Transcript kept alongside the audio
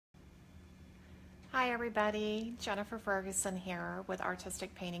Hi everybody, Jennifer Ferguson here with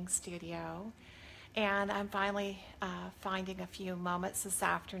Artistic Painting Studio, and I'm finally finding a few moments this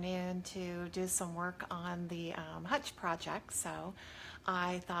afternoon to do some work on the hutch project. So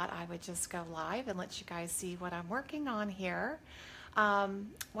I thought I would just go live and let you guys see what I'm working on here.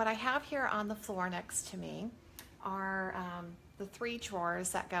 What I have here on the floor next to me are the three drawers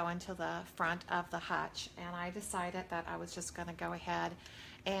that go into the front of the hutch, and I decided that I was just going to go ahead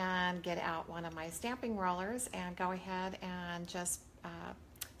and get out one of my stamping rollers and go ahead and just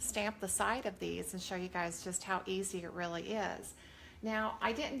stamp the side of these and show you guys just how easy it really is. Now,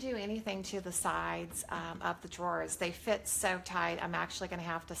 I didn't do anything to the sides of the drawers. They fit so tight, I'm actually going to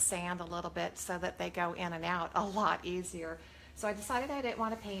have to sand a little bit so that they go in and out a lot easier. So I decided I didn't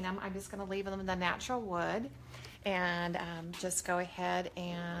want to paint them. I'm just going to leave them in the natural wood and just go ahead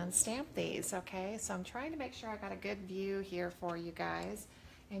and stamp these, okay? So I'm trying to make sure I got a good view here for you guys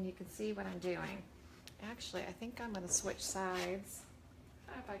and you can see what I'm doing. Actually, I think I'm going to switch sides.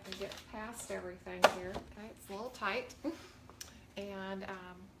 If I can get past everything here. Okay, it's a little tight. And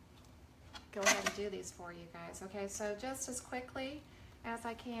go ahead and do these for you guys. Okay, so just as quickly as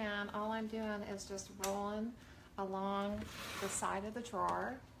I can, all I'm doing is just rolling along the side of the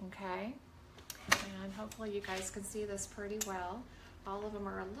drawer, okay? And hopefully you guys can see this pretty well. All of them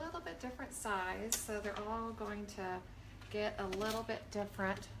are a little bit different size, so they're all going to get a little bit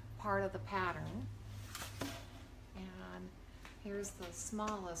different part of the pattern. And here's the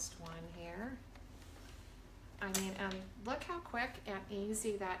smallest one here. I mean, and look how quick and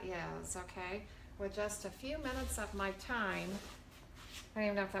easy that is, okay? With just a few minutes of my time, I don't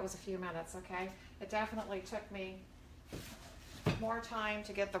even know if that was a few minutes, okay? It definitely took me more time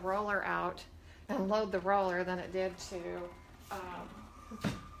to get the roller out and load the roller than it did to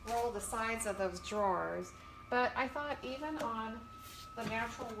roll the sides of those drawers. But I thought even on the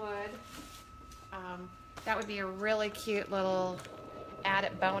natural wood, that would be a really cute little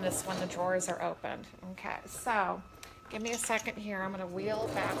added bonus when the drawers are opened. Okay, so give me a second here. I'm going to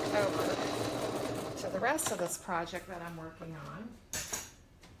wheel back over to the rest of this project that I'm working on.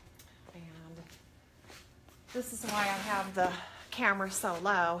 And this is why I have the camera so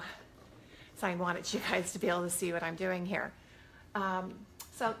low, so I wanted you guys to be able to see what I'm doing here.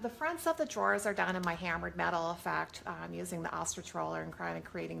 So the fronts of the drawers are done in my hammered metal effect. I'm using the Ostrich roller and kind of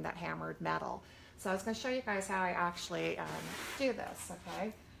creating that hammered metal. So I was going to show you guys how I actually do this,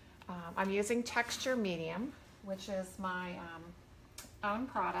 okay? I'm using Texture Medium, which is my own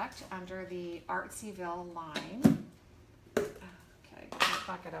product under the Artsyville line. Okay, get my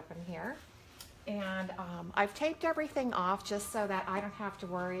bucket open here. And I've taped everything off just so that I don't have to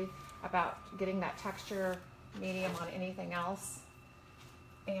worry about getting that texture medium on anything else.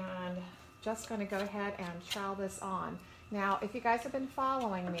 And just going to go ahead and trowel this on. Now, if you guys have been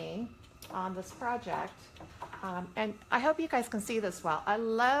following me on this project, and I hope you guys can see this well, I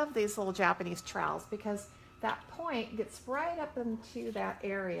love these little Japanese trowels because that point gets right up into that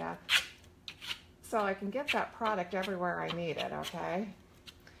area so I can get that product everywhere I need it, okay?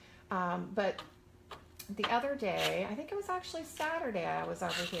 But the other day, I think it was actually Saturday, I was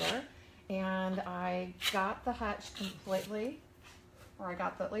over here and I got the hutch completely, or I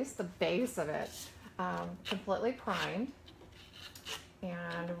got at least the base of it completely primed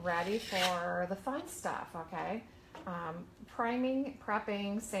and ready for the fun stuff, okay? Priming,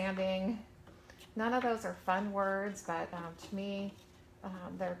 prepping, sanding, none of those are fun words, but to me,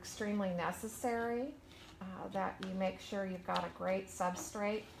 they're extremely necessary, that you make sure you've got a great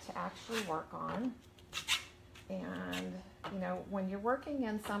substrate to actually work on. And, you know, when you're working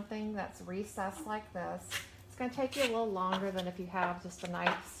in something that's recessed like this, it's going to take you a little longer than if you have just a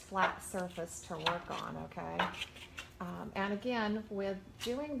nice flat surface to work on, okay? And again, with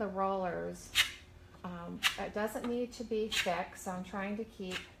doing the rollers, it doesn't need to be thick, so I'm trying to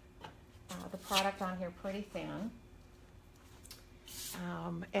keep the product on here pretty thin.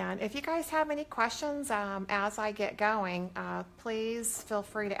 And if you guys have any questions as I get going, please feel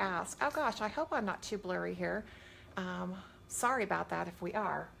free to ask. Oh gosh, I hope I'm not too blurry here. Sorry about that if we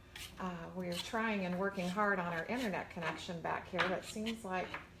are. We're trying and working hard on our internet connection back here, but it seems like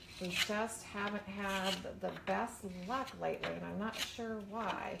we just haven't had the best luck lately, and I'm not sure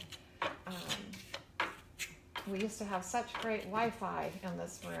why. We used to have such great Wi-Fi in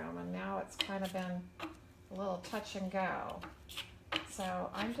this room, and now it's kind of been a little touch and go. So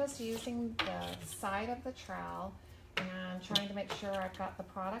I'm just using the side of the trowel and trying to make sure I've got the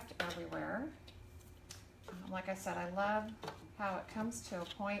product everywhere. Like I said, I love how it comes to a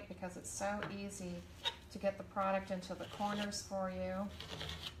point because it's so easy to get the product into the corners for you.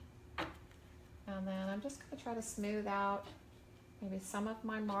 And then I'm just going to try to smooth out maybe some of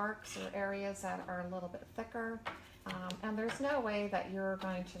my marks or areas that are a little bit thicker. And there's no way that you're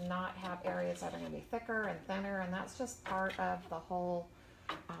going to not have areas that are going to be thicker and thinner, and that's just part of the whole,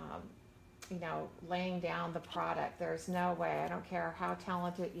 you know, laying down the product. There's no way. I don't care how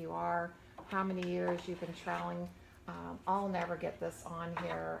talented you are, how many years you've been troweling, I'll never get this on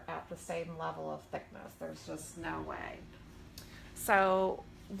here at the same level of thickness. There's just no way. So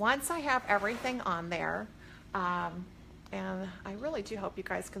once I have everything on there, and I really do hope you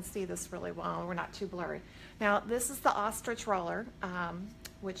guys can see this really well. We're not too blurry. Now, this is the Ostrich roller,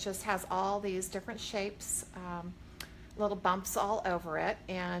 which just has all these different shapes, little bumps all over it.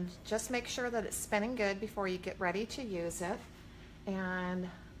 And just make sure that it's spinning good before you get ready to use it. And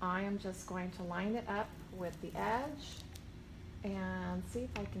I am just going to line it up with the edge and see if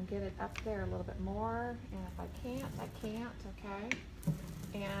I can get it up there a little bit more. And if I can't, okay.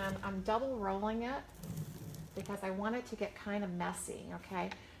 And I'm double rolling it because I want it to get kind of messy, okay?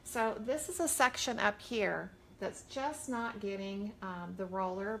 So this is a section up here that's just not getting the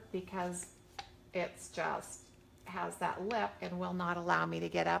roller because it's just has that lip and will not allow me to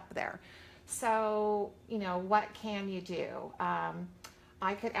get up there. So, you know, what can you do?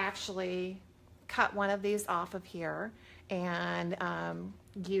 I could actually cut one of these off of here and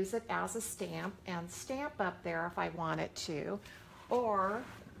use it as a stamp and stamp up there if I wanted to. Or,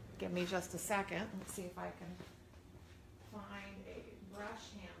 give me just a second, let's see if I can find a brush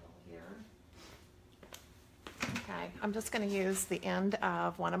handle here. Okay, I'm just going to use the end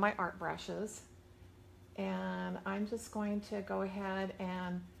of one of my art brushes, and I'm just going to go ahead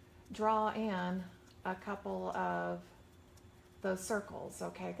and draw in a couple of those circles,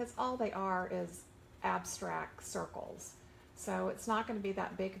 okay, because all they are is abstract circles. So it's not going to be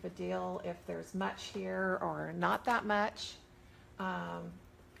that big of a deal if there's much here or not that much.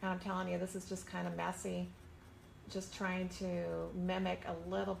 And I'm telling you, this is just kind of messy, just trying to mimic a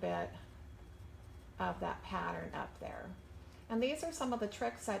little bit of that pattern up there. And these are some of the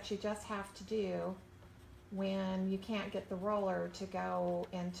tricks that you just have to do when you can't get the roller to go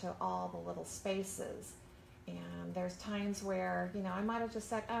into all the little spaces. And there's times where, you know, I might have just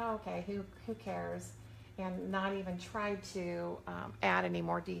said, oh, okay, who cares? And not even tried to add any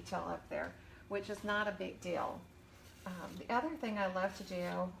more detail up there, which is not a big deal. The other thing I love to do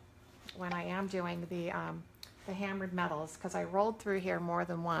when I am doing the hammered metals, because I rolled through here more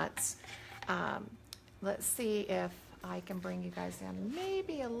than once. Let's see if I can bring you guys in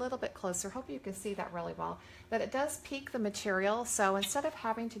maybe a little bit closer. Hope you can see that really well. But it does peak the material, so instead of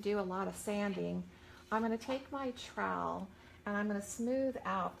having to do a lot of sanding, I'm going to take my trowel and I'm going to smooth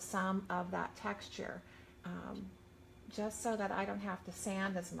out some of that texture, just so that I don't have to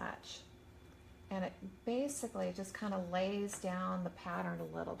sand as much. And it basically just kind of lays down the pattern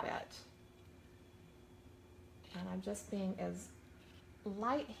a little bit. And I'm just being as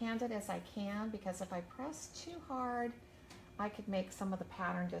light-handed as I can, because if I press too hard, I could make some of the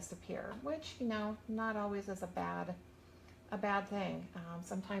pattern disappear, which, you know, not always is a bad thing.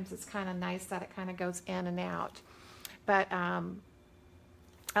 Sometimes it's kind of nice that it kind of goes in and out. But,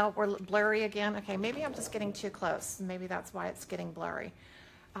 oh, we're blurry again. Okay, maybe I'm just getting too close. Maybe that's why it's getting blurry.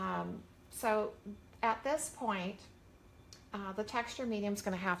 So at this point, the texture medium is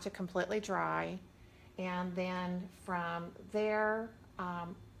going to have to completely dry, and then from there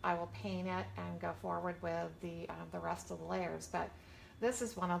I will paint it and go forward with the rest of the layers. But this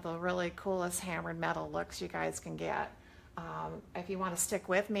is one of the really coolest hammered metal looks you guys can get. If you want to stick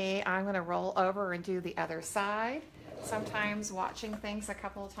with me, I'm going to roll over and do the other side. Sometimes watching things a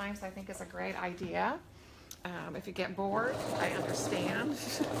couple of times I think is a great idea. If you get bored, I understand.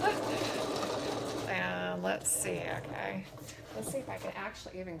 And let's see, okay. Let's see if I can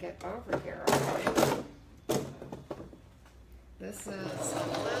actually even get over here. Okay. This is a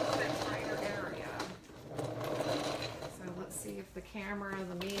little bit tighter area. So let's see if the camera,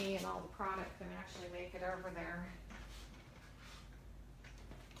 the me, and all the product can actually make it over there.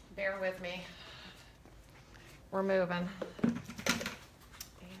 Bear with me. We're moving.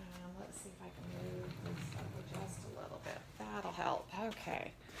 That'll help.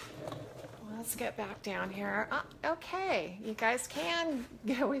 Okay, let's get back down here. Okay, you guys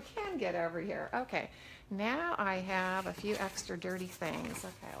we can get over here. Okay, now I have a few extra dirty things.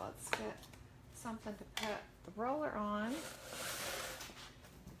 Okay, let's get something to put the roller on.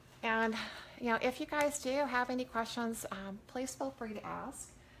 And, you know, if you guys do have any questions, please feel free to ask.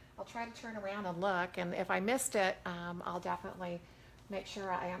 I'll try to turn around and look, and if I missed it, I'll definitely make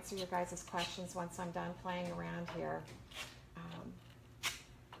sure I answer your guys' questions once I'm done playing around here.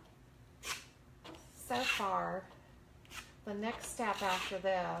 So far, the next step after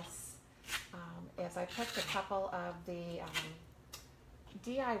this is I picked a couple of the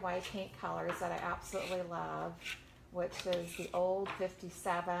DIY paint colors that I absolutely love, which is the old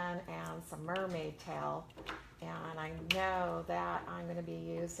 57 and some mermaid tail. And I know that I'm going to be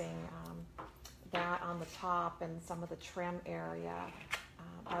using that on the top and some of the trim area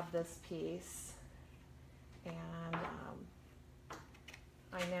of this piece. And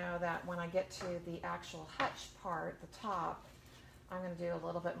I know that when I get to the actual hutch part, the top, I'm going to do a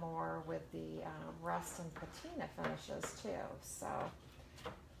little bit more with the rust and patina finishes too. So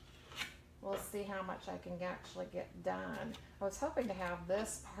we'll see how much I can actually get done. I was hoping to have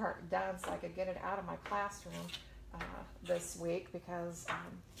this part done so I could get it out of my classroom this week, because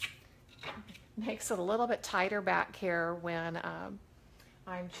it makes it a little bit tighter back here when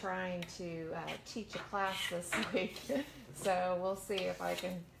I'm trying to teach a class this week. So we'll see if I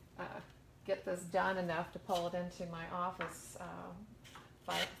can get this done enough to pull it into my office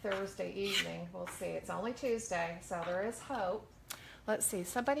by Thursday evening. We'll see. It's only Tuesday, so there is hope. Let's see.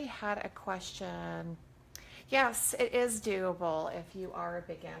 Somebody had a question. Yes, it is doable if you are a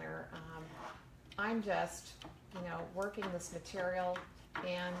beginner. I'm just, working this material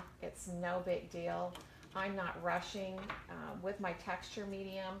in. It's no big deal. I'm not rushing. With my texture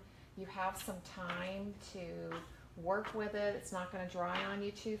medium, you have some time to work with it. It's not going to dry on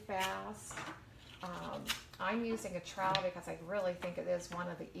you too fast. I'm using a trowel because I really think it is one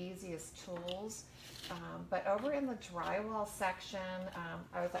of the easiest tools. But over in the drywall section,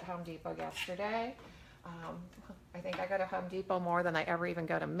 I was at Home Depot yesterday. I think I go to Home Depot more than I ever even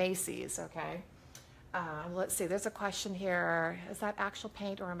go to Macy's, okay? Let's see, there's a question here. Is that actual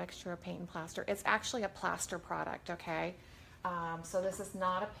paint or a mixture of paint and plaster? It's actually a plaster product, okay? So this is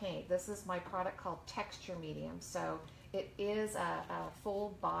not a paint. This is my product called Texture Medium. So it is a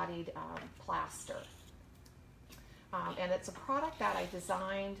full-bodied plaster. And it's a product that I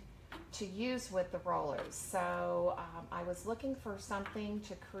designed to use with the rollers. So I was looking for something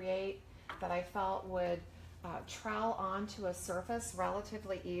to create that I felt would trowel onto a surface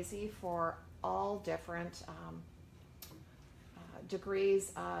relatively easy for all different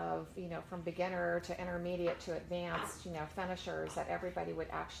degrees of, from beginner to intermediate to advanced, finishers, that everybody would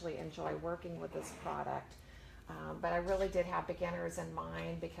actually enjoy working with this product. But I really did have beginners in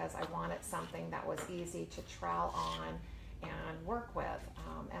mind because I wanted something that was easy to trowel on and work with.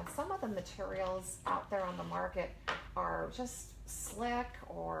 And some of the materials out there on the market are just slick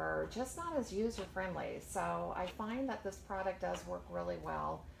or just not as user-friendly. So I find that this product does work really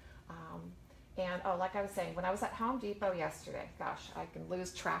well. And like I was saying, when I was at Home Depot yesterday, gosh, I can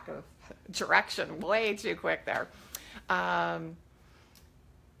lose track of direction way too quick there.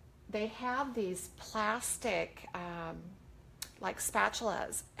 They had these plastic like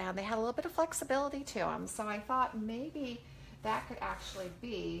spatulas, and they had a little bit of flexibility to them. So I thought maybe that could actually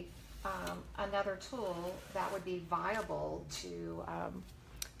be another tool that would be viable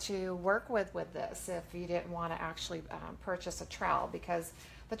to work with this if you didn't want to actually purchase a trowel, because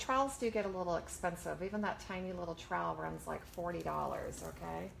the trowels do get a little expensive. Even that tiny little trowel runs like $40,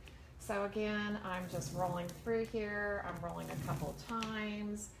 okay? So again, I'm just rolling through here. I'm rolling a couple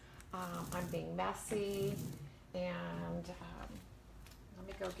times. I'm being messy, and let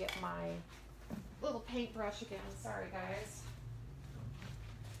me go get my little paintbrush again. Sorry, guys.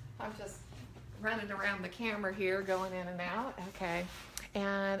 I'm just running around the camera here, going in and out. Okay.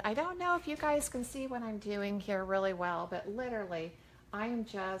 And I don't know if you guys can see what I'm doing here really well, but literally, I am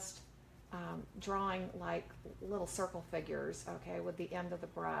just drawing like little circle figures, okay, with the end of the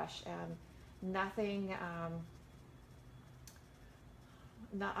brush, and nothing,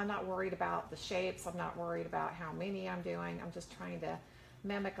 I'm not worried about the shapes. I'm not worried about how many I'm doing. I'm just trying to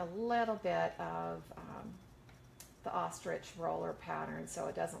mimic a little bit of the ostrich roller pattern so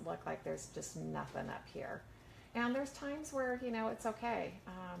it doesn't look like there's just nothing up here. And there's times where, it's okay,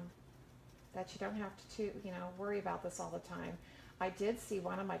 that you don't have to, worry about this all the time. I did see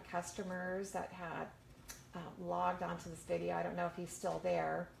one of my customers that had logged onto this video. I don't know if he's still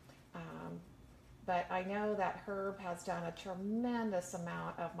there, but I know that Herb has done a tremendous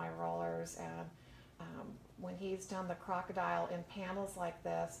amount of my rollers, and when he's done the crocodile in panels like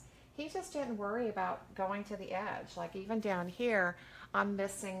this, he just didn't worry about going to the edge. Like even down here, I'm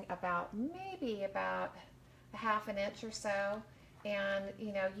missing maybe about a ½ an inch or so, and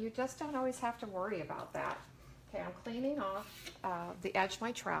you just don't always have to worry about that. Okay, I'm cleaning off the edge of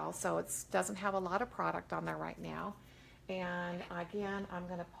my trowel, so it doesn't have a lot of product on there right now. And again, I'm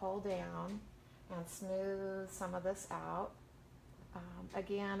going to pull down and smooth some of this out.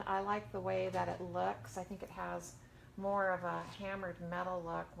 Again, I like the way that it looks. I think it has more of a hammered metal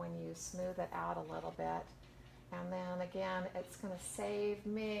look when you smooth it out a little bit. And then again, it's going to save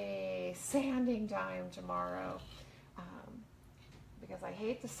me sanding time tomorrow, because I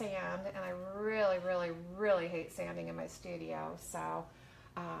hate the sand, and I really, really, really hate sanding in my studio. So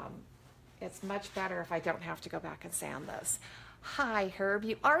it's much better if I don't have to go back and sand this. Hi, Herb,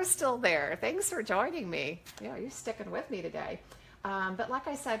 you are still there. Thanks for joining me. Yeah, you're sticking with me today. But like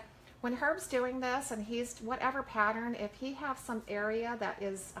I said, when Herb's doing this and he's whatever pattern, if he has some area that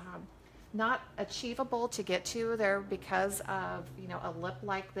is not achievable to get to there because of, you know, a lip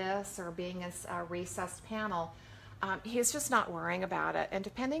like this or being a recessed panel, he's just not worrying about it. And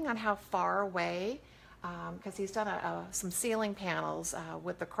depending on how far away, because he's done some ceiling panels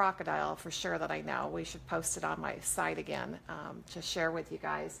with the crocodile for sure that I know. We should post it on my site again to share with you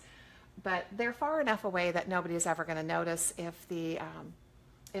guys. But they're far enough away that nobody's ever going to notice if the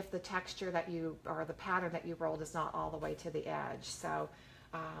texture that you, or the pattern that you rolled is not all the way to the edge. So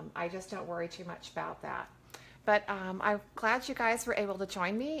I just don't worry too much about that. But I'm glad you guys were able to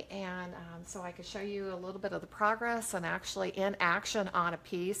join me, and so I could show you a little bit of the progress and actually in action on a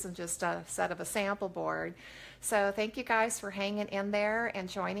piece and just a set of a sample board. So thank you guys for hanging in there and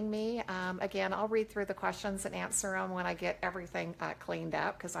joining me. Again, I'll read through the questions and answer them when I get everything cleaned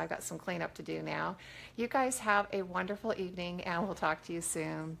up, because I've got some cleanup to do now. You guys have a wonderful evening, and we'll talk to you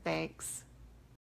soon. Thanks.